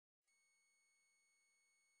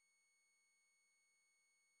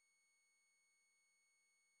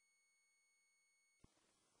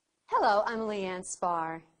Hello, I'm Leanne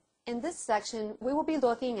Spar. In this section, we will be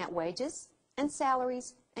looking at wages and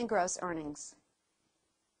salaries and gross earnings.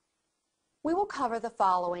 We will cover the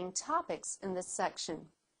following topics in this section.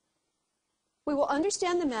 We will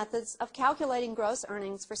understand the methods of calculating gross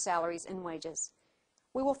earnings for salaries and wages.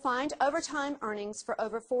 We will find overtime earnings for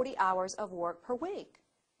over 40 hours of work per week.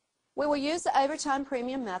 We will use the overtime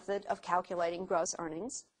premium method of calculating gross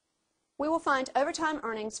earnings. We will find overtime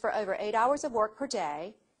earnings for over 8 hours of work per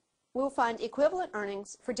day. We will find equivalent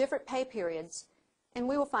earnings for different pay periods, and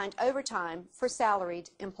we will find overtime for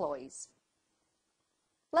salaried employees.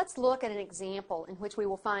 Let's look at an example in which we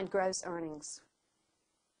will find gross earnings.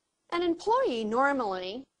 An employee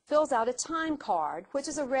normally fills out a time card, which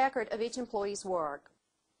is a record of each employee's work.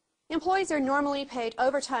 Employees are normally paid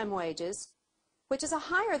overtime wages, which is a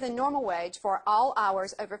higher than normal wage for all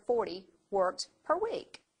hours over 40 worked per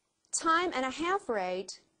week. Time and a half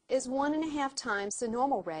rate is 1.5 times the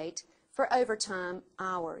normal rate for overtime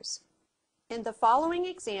hours. In the following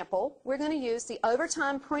example, we're going to use the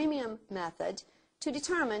overtime premium method to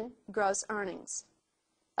determine gross earnings.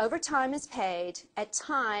 Overtime is paid at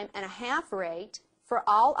time and a half rate for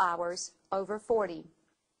all hours over 40.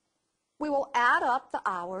 We will add up the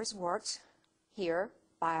hours worked here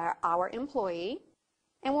by our employee,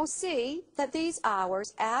 and we'll see that these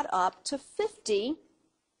hours add up to 50.25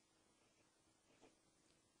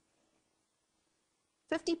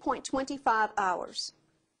 hours.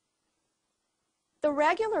 The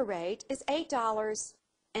regular rate is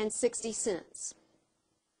 $8.60.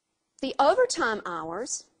 The overtime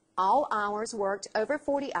hours, all hours worked over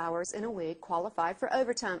 40 hours in a week qualify for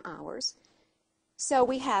overtime hours. So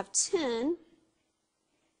we have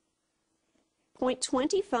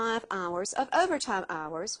 10.25 hours of overtime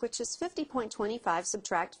hours, which is 50.25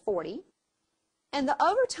 subtract 40. And the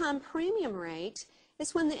overtime premium rate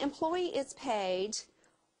is when the employee is paid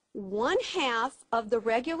 1/2 of the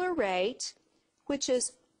regular rate, which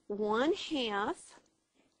is 1/2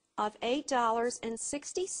 of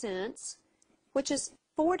 $8.60, which is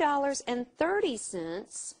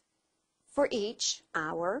 $4.30 for each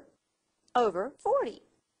hour over 40.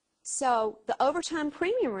 So the overtime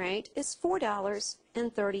premium rate is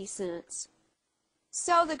 $4.30.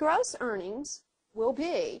 So the gross earnings will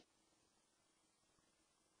be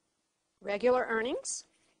regular earnings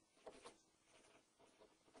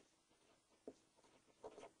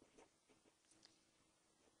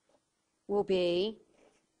will be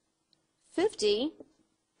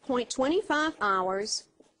 50.25 hours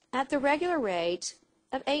at the regular rate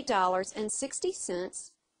of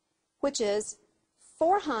 $8.60, which is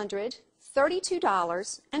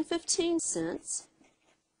 $432.15.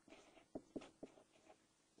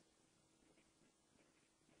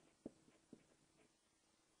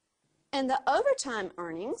 And the overtime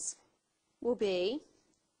earnings will be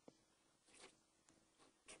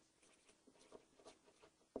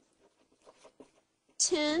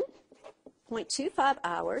 10.25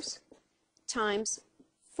 hours times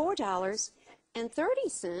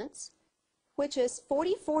 $4.30, which is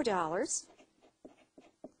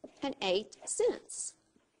 $44.08.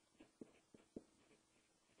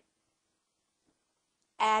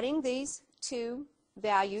 Adding these two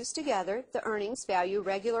values together, the earnings value,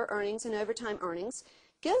 regular earnings and overtime earnings,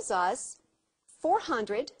 gives us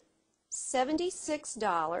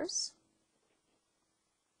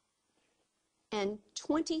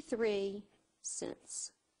 $476.23.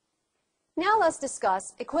 Now let's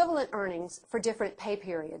discuss equivalent earnings for different pay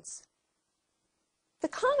periods. The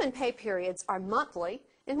common pay periods are monthly,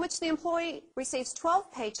 in which the employee receives 12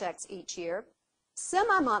 paychecks each year,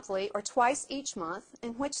 semi-monthly or twice each month,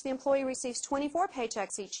 in which the employee receives 24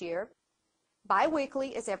 paychecks each year,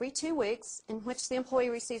 bi-weekly is every 2 weeks, in which the employee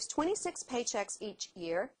receives 26 paychecks each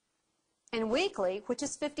year, and weekly, which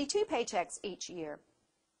is 52 paychecks each year.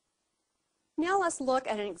 Now let's look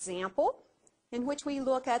at an example in which we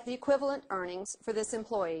look at the equivalent earnings for this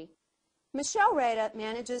employee. Michelle Rada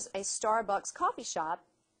manages a Starbucks coffee shop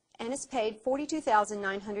and is paid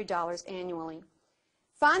 $42,900 annually.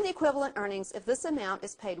 Find the equivalent earnings if this amount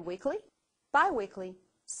is paid weekly, bi-weekly,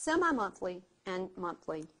 semi-monthly, and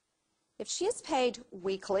monthly. If she is paid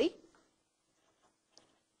weekly,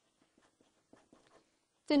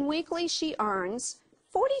 then weekly she earns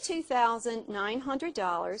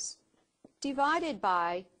 $42,900 divided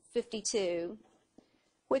by 52,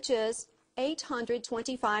 which is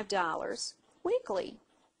 $825 weekly.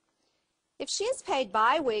 If she is paid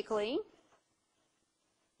bi-weekly,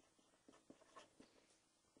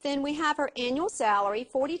 then we have her annual salary,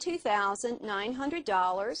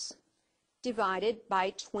 $42,900, divided by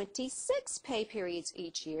 26 pay periods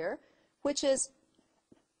each year, which is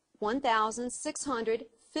 $1,650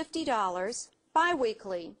 $50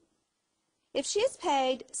 biweekly. If she is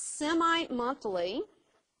paid semi-monthly,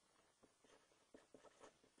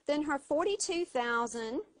 then her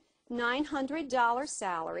 $42,900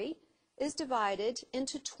 salary is divided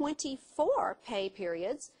into 24 pay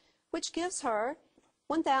periods, which gives her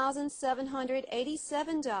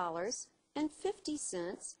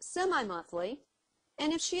 $1,787.50 semi-monthly.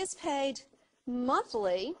 And if she is paid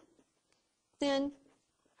monthly, then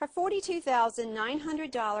her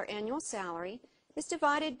 $42,900 annual salary is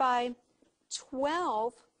divided by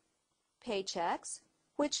 12 paychecks,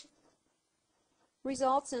 which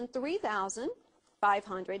results in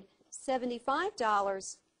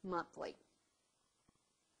 $3,575 monthly.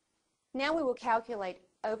 Now we will calculate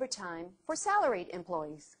overtime for salaried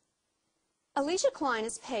employees. Alicia Klein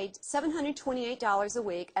is paid $728 a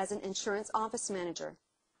week as an insurance office manager.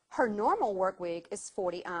 Her normal work week is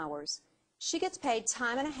 40 hours. She gets paid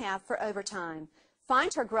time and a half for overtime.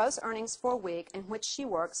 Find her gross earnings for a week in which she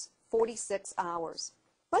works 46 hours.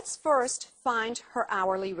 Let's first find her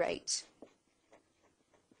hourly rate,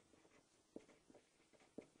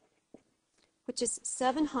 which is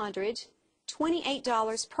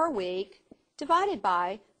 $728 per week divided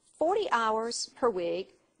by 40 hours per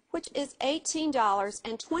week, which is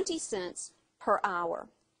 $18.20 per hour.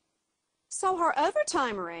 So her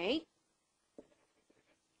overtime rate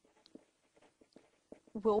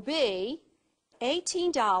will be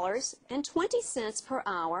 $18.20 per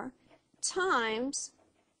hour times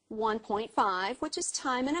 1.5, which is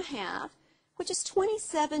time and a half, which is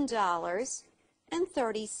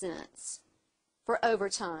 $27.30 for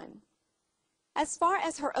overtime. As far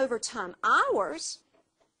as her overtime hours,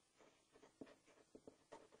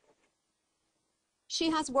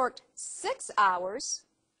 she has worked 6 hours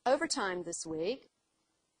overtime this week,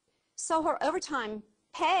 so her overtime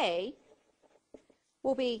pay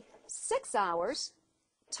will be 6 hours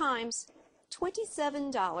times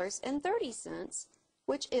 $27.30,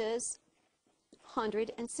 which is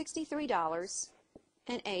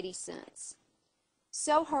 $163.80.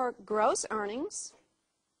 So her gross earnings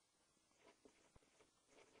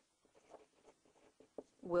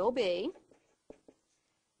will be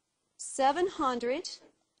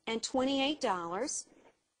 $728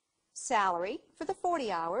 salary for the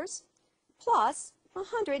 40 hours plus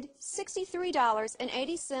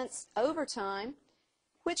 $163.80 overtime,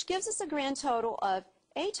 which gives us a grand total of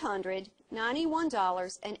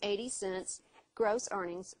 $891.80 gross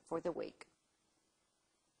earnings for the week.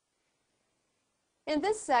 In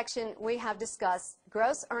this section, we have discussed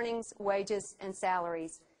gross earnings, wages, and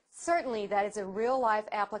salaries. Certainly, that is a real-life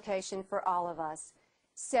application for all of us.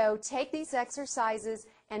 So take these exercises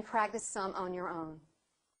and practice some on your own.